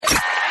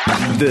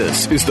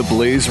This is the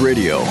Blaze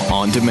Radio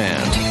on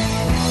demand.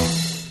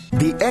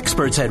 The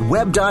experts at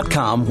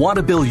Web.com want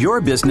to build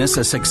your business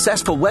a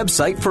successful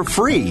website for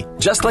free,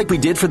 just like we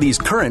did for these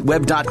current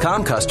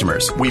Web.com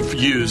customers. We've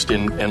used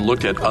and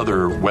looked at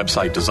other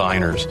website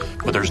designers,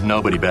 but there's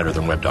nobody better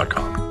than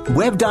Web.com.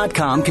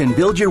 Web.com can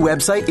build your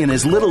website in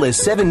as little as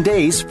 7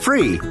 days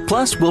free.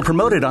 Plus, we'll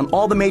promote it on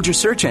all the major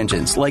search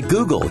engines like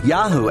Google,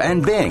 Yahoo,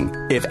 and Bing.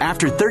 If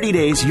after 30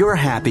 days you're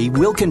happy,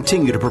 we'll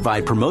continue to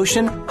provide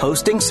promotion,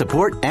 hosting,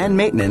 support, and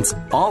maintenance,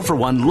 all for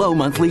one low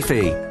monthly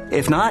fee.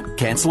 If not,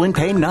 cancel and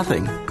pay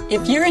nothing.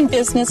 If you're in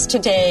business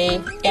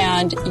today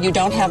and you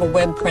don't have a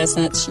web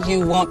presence,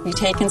 you won't be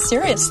taken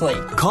seriously.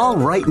 Call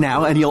right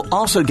now and you'll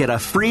also get a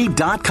free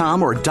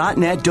 .com or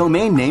 .net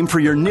domain name for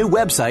your new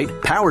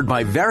website powered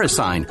by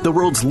VeriSign, the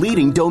world's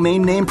leading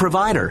domain name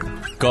provider.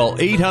 Call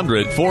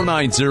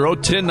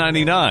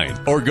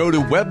 800-490-1099 or go to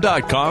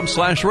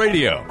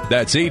web.com/radio.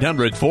 That's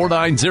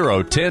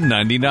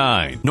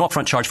 800-490-1099. No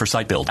upfront charge for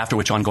site build, after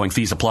which ongoing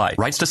fees apply.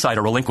 Rights to site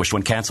are relinquished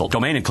when canceled.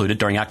 Domain included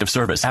during active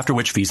service, after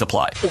which fees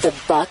apply. The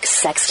Buck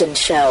Sexton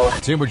Show.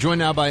 So we're joined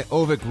now by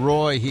Avik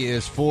Roy. He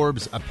is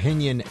Forbes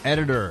opinion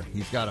editor.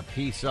 He's got a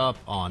piece up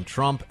on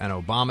Trump and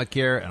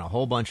Obamacare and a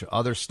whole bunch of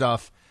other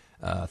stuff.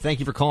 Thank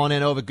you for calling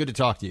in, Avik. Good to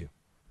talk to you.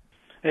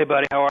 Hey,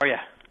 buddy. How are you?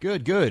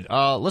 Good, good.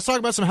 Let's talk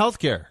about some health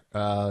care.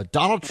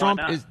 Donald Trump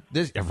is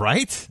this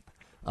right?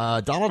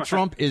 Donald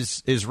Trump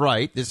is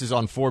right. This is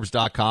on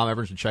Forbes.com.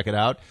 Everyone should check it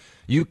out.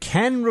 You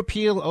can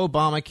repeal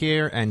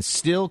Obamacare and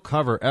still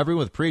cover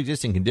everyone with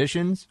pre-existing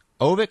conditions.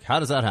 Avik, how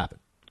does that happen?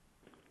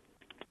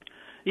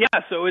 Yeah,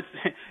 so it's,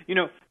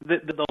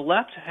 the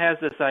left has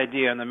this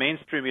idea, and the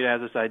mainstream media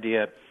has this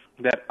idea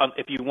that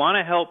if you want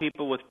to help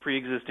people with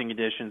pre-existing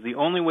conditions, the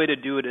only way to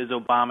do it is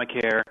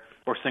Obamacare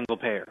or single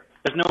payer.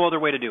 There's no other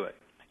way to do it.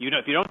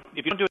 If you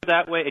don't do it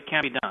that way, it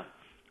can't be done.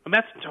 And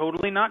that's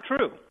totally not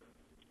true.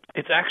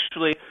 It's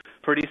actually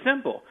pretty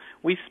simple.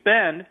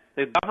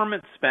 The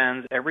government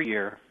spends every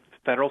year,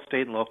 federal,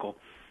 state, and local,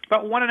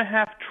 about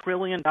 $1.5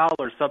 trillion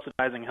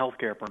subsidizing health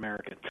care for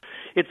Americans.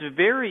 It's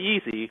very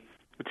easy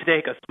to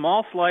take a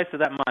small slice of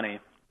that money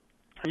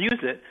and use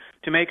it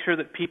to make sure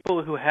that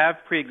people who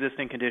have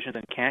pre-existing conditions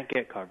and can't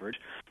get coverage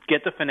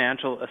get the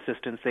financial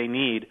assistance they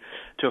need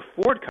to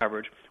afford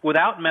coverage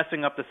without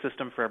messing up the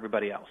system for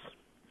everybody else.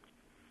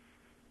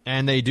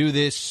 And they do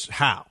this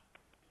how?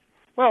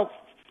 Well,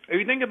 if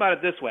you think about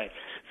it this way,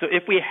 so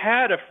if we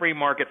had a free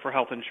market for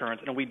health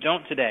insurance, and we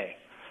don't today,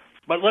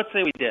 but let's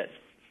say we did,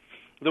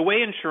 the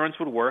way insurance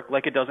would work,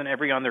 like it does in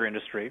every other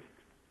industry,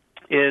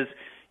 is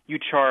you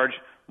charge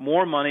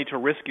more money to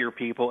riskier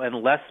people and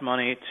less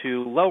money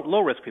to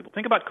low-risk people.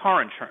 Think about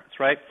car insurance,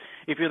 right?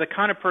 If you're the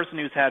kind of person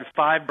who's had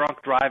 5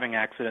 drunk driving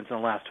accidents in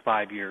the last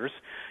 5 years,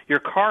 your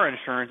car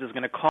insurance is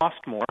going to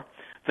cost more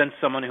than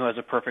someone who has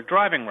a perfect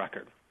driving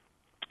record.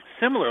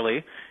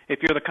 Similarly,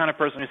 if you're the kind of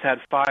person who's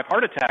had 5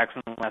 heart attacks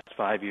in the last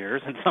 5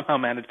 years and somehow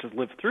managed to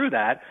live through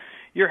that,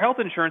 your health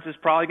insurance is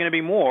probably going to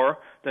be more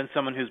than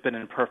someone who's been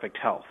in perfect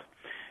health.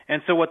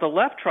 And so what the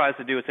left tries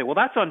to do is say, well,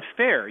 that's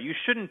unfair. You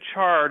shouldn't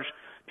charge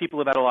people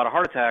who've had a lot of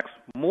heart attacks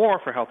more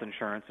for health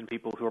insurance than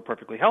people who are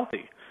perfectly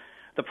healthy.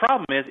 The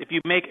problem is if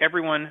you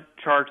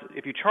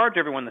charge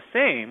everyone the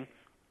same,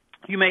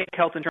 you make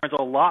health insurance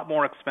a lot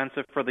more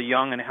expensive for the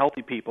young and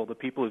healthy people, the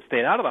people who've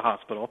stayed out of the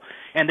hospital,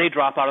 and they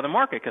drop out of the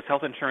market because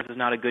health insurance is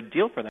not a good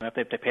deal for them if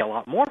they have to pay a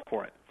lot more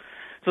for it.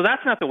 So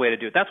that's not the way to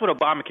do it. That's what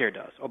Obamacare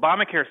does.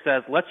 Obamacare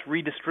says let's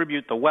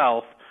redistribute the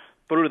wealth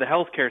through the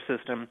health care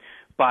system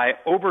by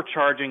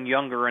overcharging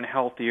younger and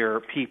healthier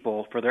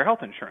people for their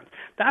health insurance.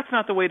 That's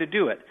not the way to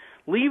do it.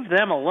 Leave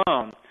them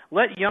alone.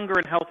 Let younger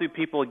and healthy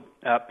people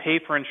pay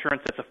for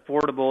insurance that's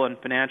affordable and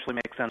financially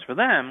makes sense for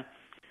them.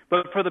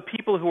 But for the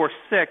people who are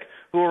sick,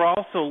 who are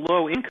also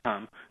low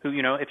income, who,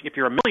 if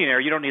you're a millionaire,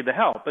 you don't need the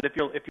help. But if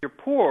you're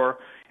poor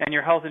and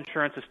your health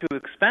insurance is too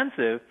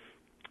expensive,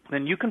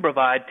 then you can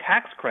provide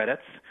tax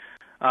credits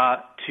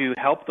to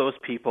help those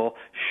people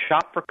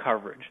shop for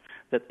coverage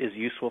that is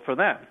useful for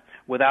them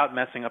without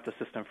messing up the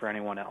system for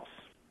anyone else.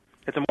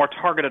 It's a more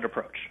targeted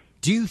approach.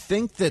 Do you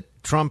think that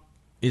Trump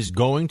is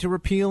going to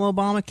repeal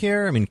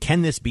Obamacare? I mean,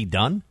 can this be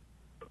done?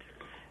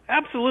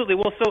 Absolutely.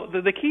 Well, so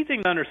the key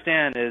thing to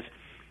understand is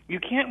you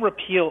can't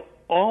repeal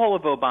all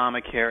of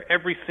Obamacare,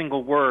 every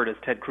single word, as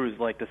Ted Cruz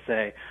liked to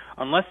say,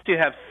 unless you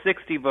have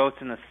 60 votes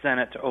in the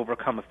Senate to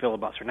overcome a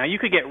filibuster. Now, you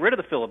could get rid of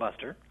the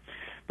filibuster,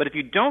 but if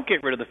you don't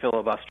get rid of the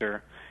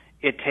filibuster,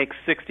 it takes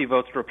 60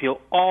 votes to repeal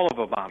all of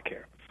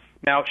Obamacare.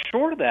 Now,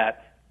 short of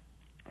that,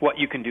 what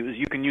you can do is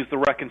you can use the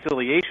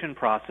reconciliation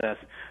process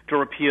to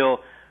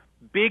repeal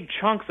big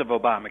chunks of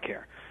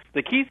Obamacare.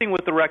 The key thing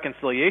with the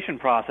reconciliation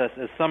process,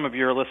 as some of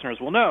your listeners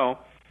will know,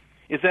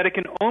 is that it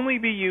can only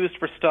be used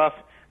for stuff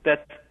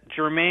that's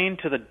germane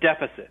to the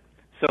deficit.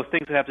 So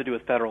things that have to do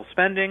with federal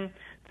spending,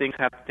 things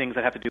that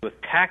have to do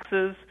with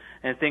taxes,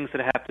 and things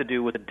that have to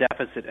do with the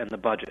deficit and the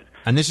budget.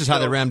 And this is how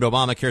they rammed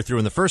Obamacare through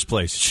in the first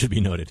place, it should be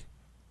noted.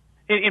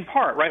 In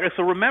part, right?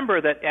 So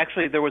remember that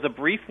actually there was a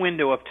brief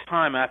window of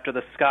time after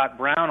the Scott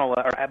Brown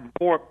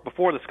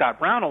before the Scott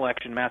Brown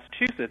election in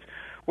Massachusetts,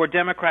 where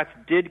Democrats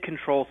did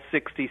control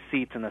 60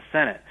 seats in the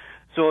Senate.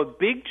 So a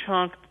big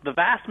chunk, the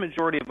vast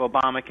majority of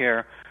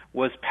Obamacare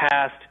was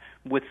passed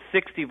with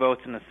 60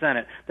 votes in the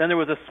Senate. Then there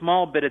was a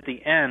small bit at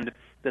the end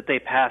that they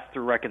passed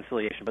through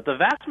reconciliation. But the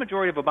vast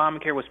majority of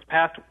Obamacare was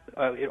passed,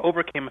 it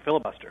overcame a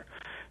filibuster.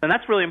 And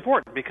that's really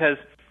important because,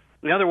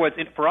 in other words,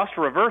 for us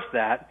to reverse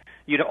that,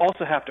 you'd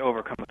also have to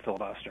overcome a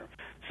filibuster.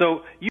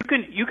 So you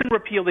can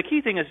repeal. The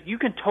key thing is you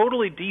can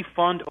totally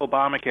defund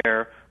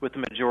Obamacare with the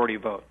majority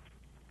vote.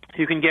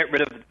 You can get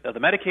rid of the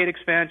Medicaid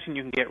expansion.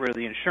 You can get rid of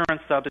the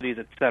insurance subsidies,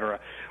 et cetera.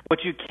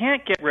 What you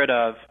can't get rid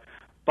of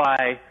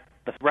by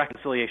the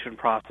reconciliation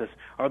process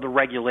are the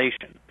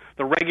regulations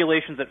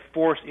that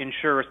force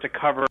insurers to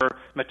cover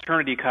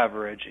maternity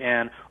coverage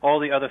and all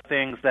the other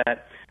things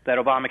that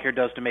Obamacare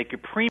does to make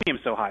your premium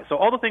so high. So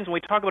all the things when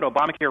we talk about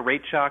Obamacare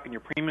rate shock and your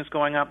premiums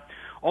going up,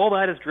 all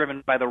that is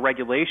driven by the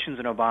regulations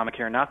in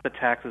Obamacare, not the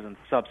taxes and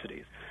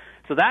subsidies.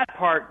 So that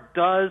part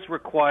does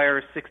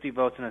require 60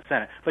 votes in the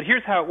Senate. But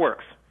here's how it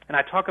works. And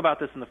I talk about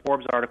this in the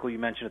Forbes article you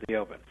mentioned at the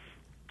open.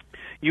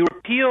 You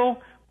repeal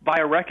by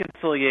a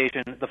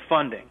reconciliation the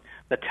funding,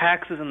 the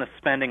taxes and the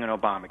spending in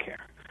Obamacare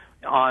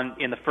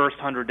in the first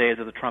 100 days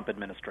of the Trump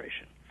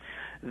administration.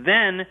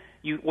 Then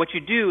what you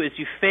do is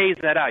you phase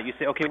that out. You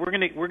say, okay, we're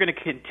going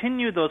to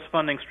continue those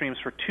funding streams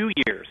for 2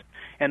 years,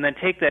 and then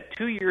take that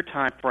 2-year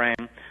time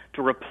frame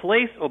to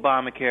replace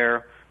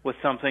Obamacare with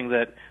something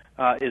that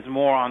is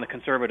more on the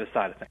conservative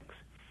side of things.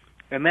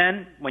 And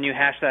then when you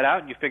hash that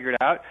out and you figure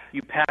it out,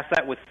 you pass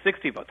that with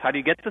 60 votes. How do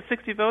you get the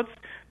 60 votes?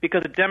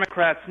 Because the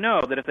Democrats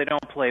know that if they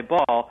don't play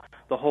ball,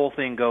 the whole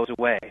thing goes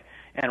away.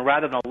 And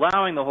rather than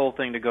allowing the whole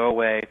thing to go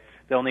away,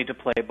 they'll need to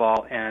play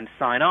ball and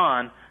sign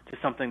on to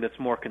something that's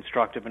more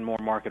constructive and more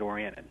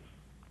market-oriented.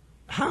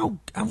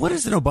 What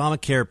is an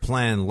Obamacare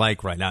plan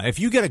like right now? If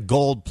you get a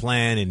gold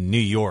plan in New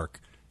York,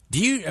 do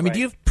you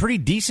have pretty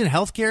decent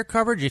health care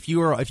coverage if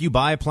you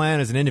buy a plan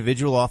as an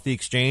individual off the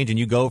exchange and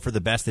you go for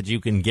the best that you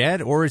can get,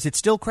 or is it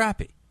still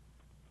crappy?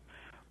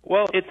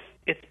 Well, it's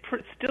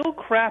still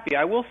crappy.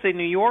 I will say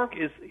New York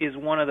is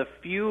one of the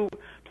few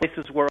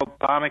places where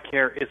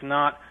Obamacare is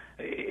not.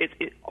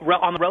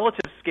 On the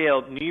relative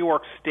scale, New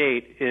York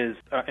State is,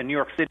 and New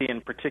York City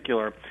in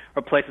particular,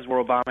 are places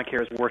where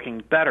Obamacare is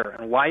working better.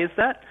 And why is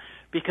that?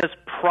 Because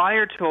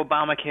prior to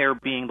Obamacare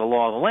being the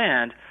law of the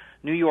land,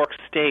 New York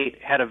State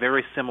had a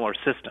very similar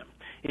system.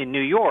 In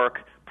New York,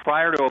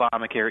 prior to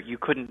Obamacare, you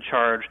couldn't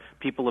charge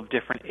people of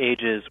different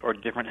ages or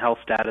different health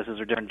statuses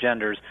or different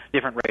genders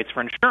different rates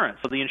for insurance.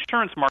 So the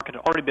insurance market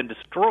had already been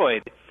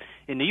destroyed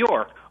in New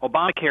York.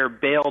 Obamacare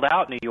bailed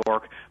out New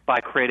York by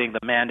creating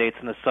the mandates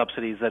and the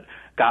subsidies that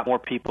got more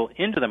people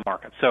into the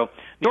market. So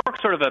New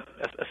York's sort of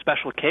a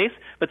special case,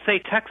 but say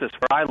Texas,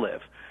 where I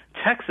live.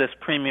 Texas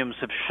premiums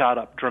have shot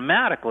up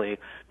dramatically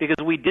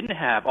because we didn't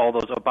have all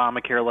those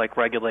Obamacare-like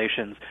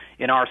regulations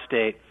in our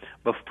state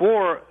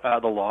before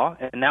the law,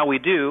 and now we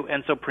do,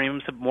 and so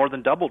premiums have more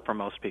than doubled for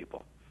most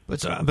people. But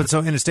so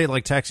in a state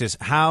like Texas,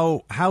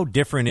 how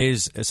different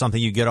is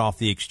something you get off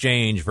the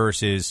exchange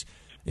versus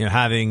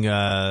having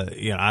I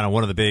don't know,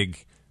 one of the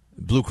big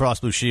Blue Cross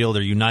Blue Shield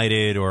or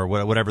United or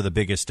whatever the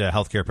biggest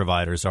healthcare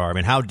providers are? I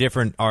mean, how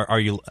different are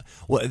you?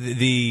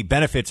 The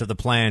benefits of the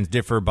plans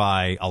differ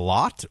by a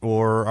lot,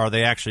 or are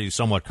they actually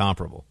somewhat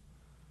comparable?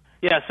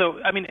 Yeah, so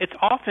I mean, it's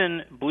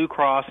often Blue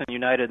Cross and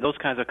United, those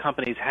kinds of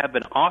companies have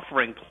been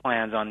offering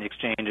plans on the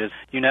exchanges.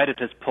 United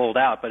has pulled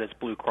out, but it's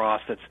Blue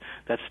Cross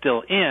that's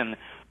still in.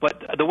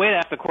 But the way to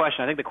ask the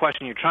question, I think the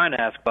question you're trying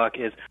to ask, Buck,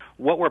 is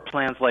what were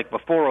plans like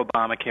before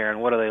Obamacare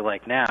and what are they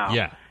like now?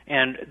 Yeah.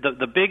 And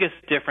the biggest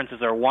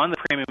differences are, one, the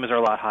premiums are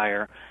a lot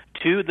higher.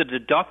 Two, the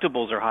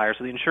deductibles are higher,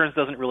 so the insurance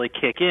doesn't really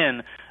kick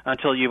in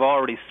until you've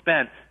already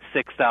spent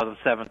 $6,000,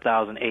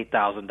 $7,000,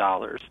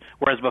 $8,000,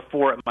 whereas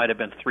before it might have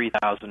been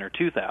 $3,000 or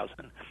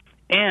 $2,000.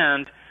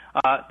 And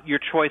your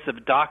choice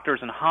of doctors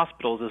and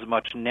hospitals is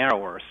much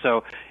narrower.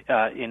 So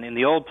in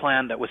the old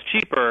plan that was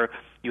cheaper,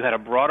 you had a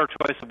broader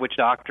choice of which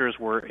doctors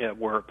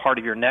were part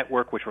of your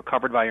network, which were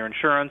covered by your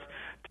insurance.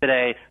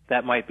 Today,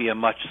 that might be a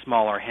much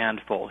smaller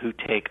handful who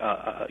take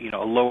a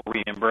low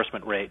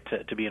reimbursement rate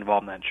to be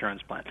involved in that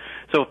insurance plan.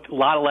 So a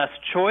lot less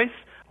choice,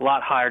 a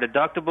lot higher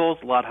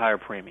deductibles, a lot higher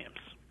premiums.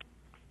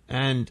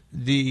 And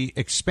the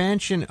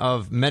expansion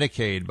of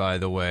Medicaid, by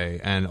the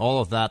way, and all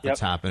of that's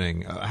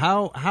happening,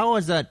 how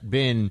has that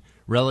been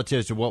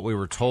relative to what we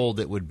were told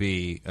it would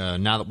be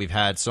now that we've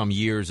had some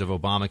years of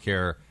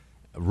Obamacare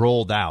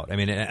rolled out? I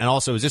mean, and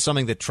also, is this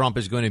something that Trump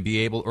is going to be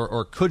able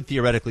or could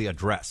theoretically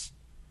address?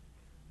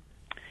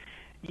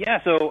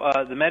 Yeah, so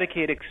the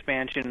Medicaid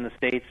expansion in the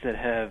states that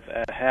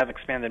have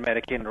expanded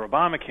Medicaid under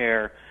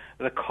Obamacare,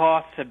 the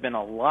costs have been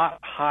a lot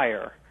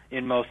higher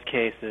in most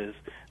cases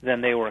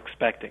than they were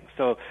expecting.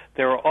 So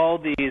there are all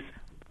these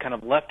kind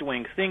of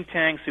left-wing think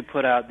tanks who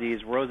put out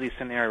these rosy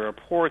scenario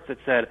reports that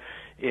said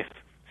if,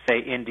 say,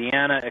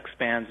 Indiana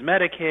expands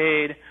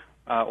Medicaid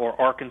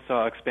or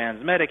Arkansas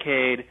expands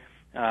Medicaid,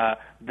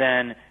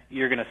 then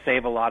you're going to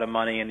save a lot of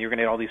money and you're going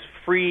to get all these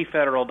free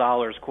federal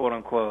dollars,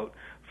 quote-unquote,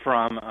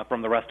 from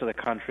the rest of the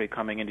country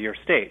coming into your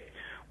state.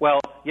 Well,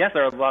 yes,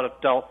 there are a lot of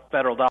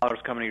federal dollars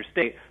coming to your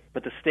state,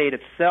 but the state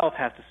itself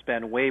has to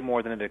spend way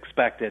more than it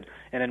expected,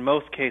 and in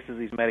most cases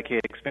these Medicaid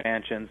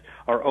expansions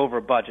are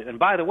over budget. And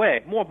by the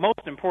way,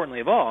 most importantly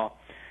of all,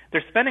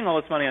 they're spending all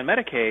this money on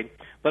Medicaid,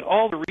 but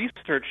all the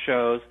research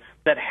shows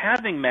that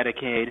having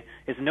Medicaid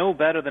is no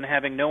better than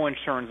having no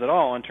insurance at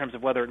all in terms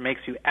of whether it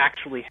makes you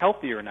actually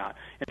healthy or not,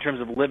 in terms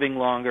of living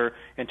longer,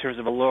 in terms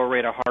of a lower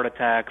rate of heart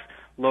attacks,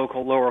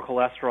 lower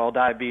cholesterol,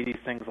 diabetes,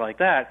 things like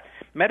that.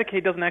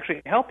 Medicaid doesn't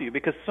actually help you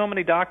because so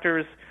many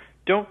doctors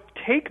don't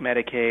take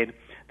Medicaid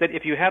that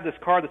if you have this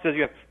card that says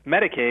you have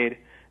Medicaid,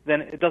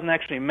 then it doesn't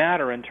actually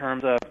matter in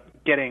terms of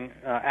getting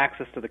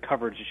access to the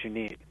coverage that you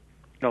need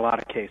in a lot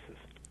of cases.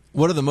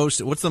 What's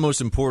the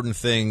most important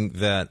thing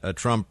that a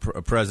Trump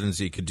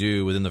presidency could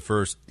do within the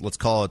first, let's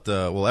call it,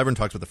 everyone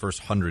talks about the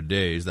first 100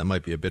 days. That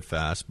might be a bit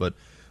fast, but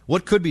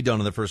what could be done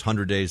in the first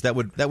 100 days that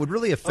would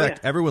really affect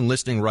everyone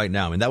listening right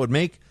now? I mean, that would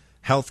make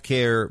health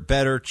care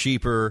better,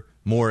 cheaper,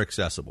 more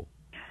accessible.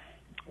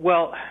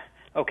 Well,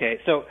 okay,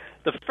 so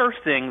the first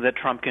thing that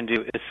Trump can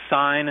do is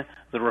sign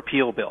the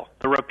repeal bill.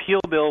 The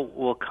repeal bill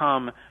will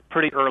come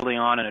pretty early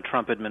on in a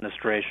Trump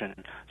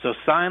administration. So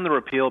sign the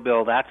repeal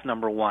bill, that's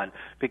number one,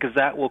 because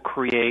that will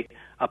create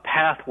a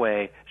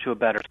pathway to a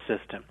better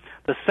system.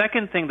 The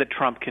second thing that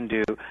Trump can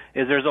do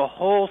is there's a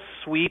whole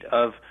suite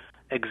of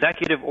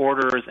executive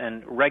orders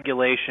and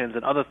regulations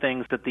and other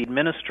things that the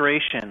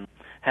administration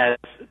has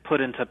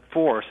put into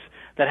force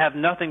that have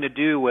nothing to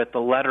do with the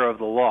letter of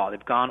the law.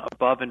 They've gone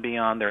above and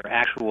beyond their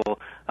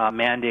actual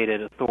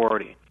mandated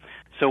authority.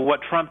 So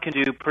what Trump can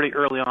do pretty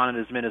early on in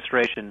his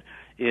administration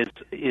is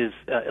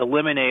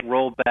eliminate,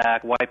 roll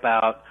back, wipe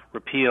out,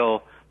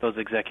 repeal those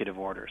executive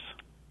orders.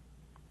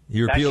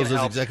 He repeals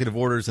those executive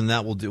orders, and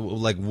that will do.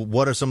 Like,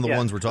 what are some of the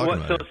ones we're talking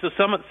about? So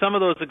some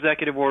of those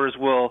executive orders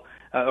will,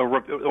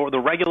 or the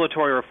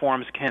regulatory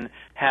reforms can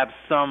have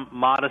some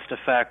modest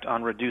effect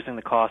on reducing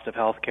the cost of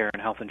health care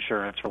and health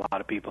insurance for a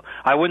lot of people.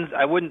 I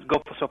wouldn't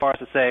go so far as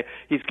to say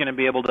he's going to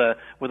be able to,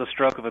 with a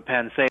stroke of a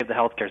pen, save the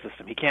health care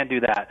system. He can't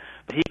do that,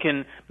 but he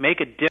can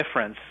make a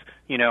difference,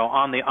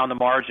 on the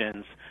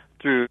margins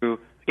through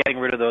getting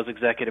rid of those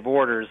executive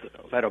orders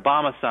that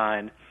Obama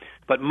signed.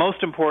 But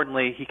most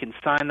importantly, he can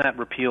sign that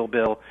repeal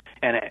bill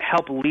and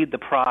help lead the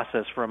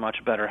process for a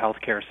much better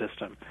health care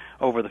system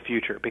over the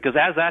future. Because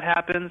as that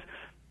happens,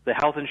 the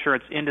health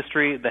insurance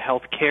industry, the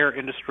health care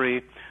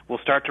industry will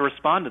start to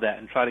respond to that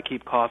and try to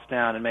keep costs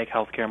down and make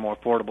health care more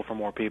affordable for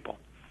more people.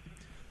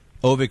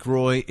 Avik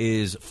Roy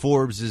is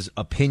Forbes'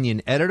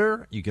 opinion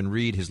editor. You can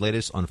read his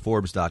latest on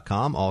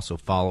Forbes.com. Also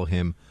follow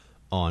him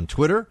on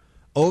Twitter.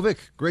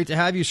 Avik, great to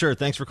have you, sir.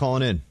 Thanks for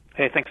calling in.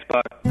 Hey, thanks,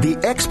 Buck. The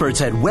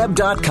experts at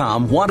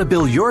Web.com want to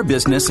build your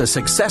business a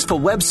successful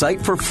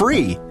website for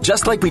free,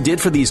 just like we did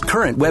for these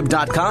current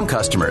Web.com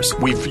customers.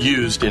 We've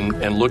used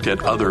and looked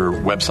at other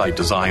website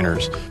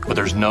designers, but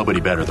there's nobody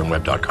better than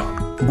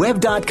Web.com.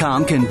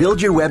 Web.com can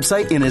build your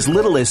website in as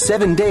little as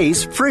 7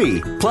 days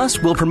free. Plus,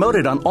 we'll promote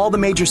it on all the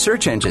major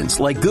search engines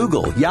like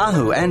Google,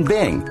 Yahoo, and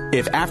Bing.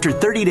 If after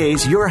 30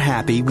 days you're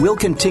happy, we'll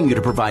continue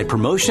to provide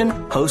promotion,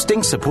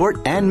 hosting, support,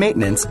 and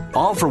maintenance,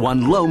 all for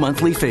one low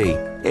monthly fee.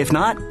 If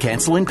not,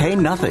 cancel and pay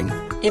nothing.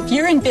 If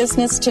you're in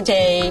business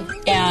today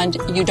and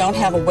you don't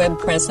have a web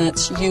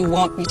presence, you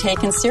won't be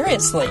taken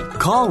seriously.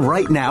 Call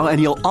right now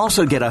and you'll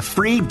also get a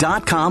free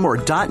 .com or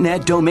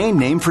 .net domain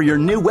name for your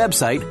new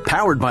website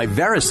powered by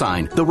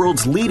VeriSign, the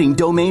world's leading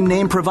domain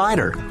name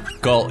provider.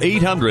 Call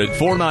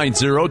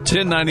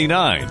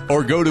 800-490-1099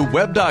 or go to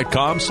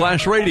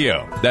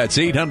web.com/radio. That's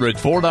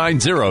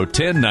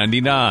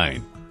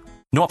 800-490-1099.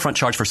 No upfront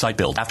charge for site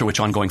build, after which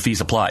ongoing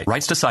fees apply.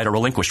 Rights to site are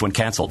relinquished when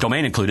canceled.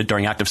 Domain included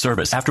during active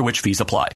service, after which fees apply.